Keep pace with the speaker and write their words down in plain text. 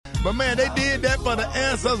But, man, they did that for the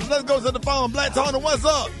ancestors. Let's go to the phone. Black Tony, what's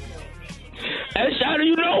up? Hey, Shawty,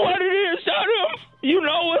 you know what it is, Shawty? You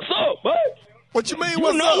know what's up, boy. What you mean, You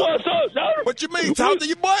what's know up? what's up, Shawty? What you mean? Talk to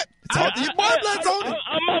your boy. Talk to your boy, Black Tony.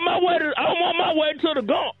 I'm on my way to the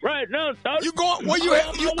Gump right now, Shawty. You going? Where you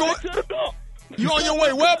at? You going? To the Gump. You on your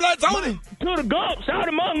way? Where, Black Tony? To the Gump,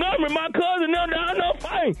 Shawty Montgomery, my cousin down there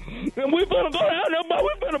fighting. And we finna go down there, but we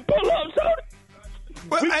finna pull up, Shawty.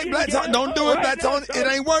 But hey, Black Tony, don't do it, Black Tony. It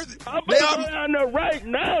ain't worth it. I'm finna go down there right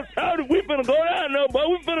now, Shawty. We finna go down there, but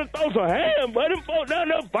we finna throw some hands, but them folks down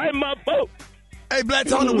there fighting my folks. Hey, Black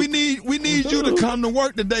Tony, we need you to come to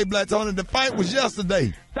work today, Black Tony. The fight was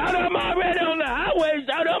yesterday. Shawty, I'm already on the highway,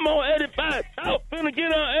 Shawty. I'm on 85. I'm finna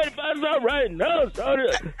get on 85 South right now,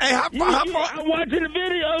 Shawty. Hey, how far? I'm watching the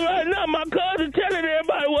video right now. My cousin telling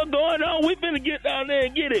everybody what's going on. We finna get down there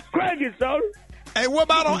and get it cracking, Shawty. Hey, what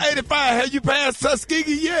about on 85? Have you passed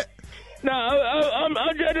Tuskegee yet? No,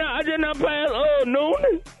 I just not passed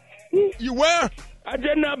Noonan. You where? I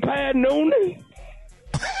just not passed Noonan.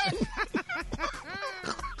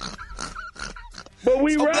 But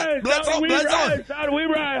we ride, we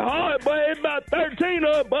ride hard, but it's about 13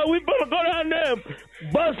 of us, but we gonna go down there and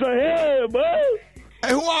bust a head, bud.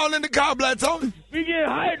 Hey, who all in the car, Black Tony? We get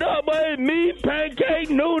hyped up, but it's me, Pancake,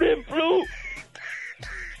 Nudie, Flute,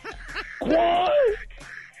 Quan,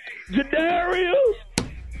 Jadarius,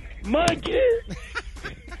 Monkey,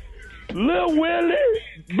 Lil Willie,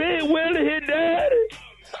 Big Willie, his daddy,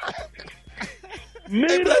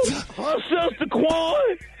 Nita, her sister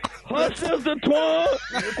Quan, her sister Twan.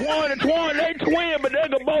 Quan and Twan, they twin, but they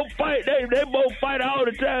can both fight. They both fight all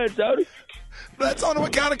the time, Shawty. Black Tony,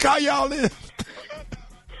 what kind of car y'all in?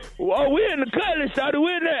 Well, we in the Cutlass, Shawty.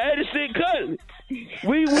 We in the 86 Cutlass.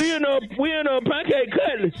 We in a Pancake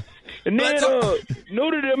Cutlass. And then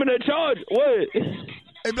Nudie them in the Charger. What?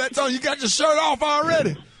 Hey, Black Tony, you got your shirt off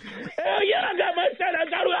already? Hell yeah, I got my shirt. I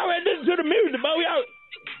got already listen to the music, but we out.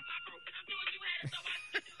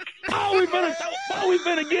 We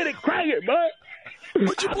finna get it cracking, bud.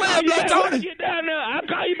 What you playing, Black Tony? Get down there. I'll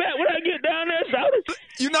call you back when I get down there,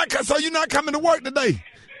 Shawty. So you're not coming to work today?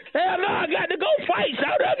 Hell no, I got to go fight,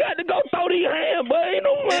 Shawty. I got to go throw these hands, but ain't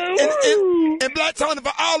no way. And Black Tony,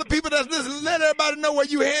 for all the people that's listening, let everybody know where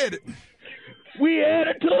you headed. We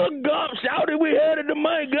headed to a Gump, Shawty. We headed to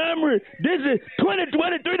Montgomery. This is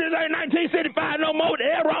 2023. This ain't 1965 no more. The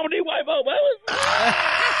hell wrong with these white folks, baby?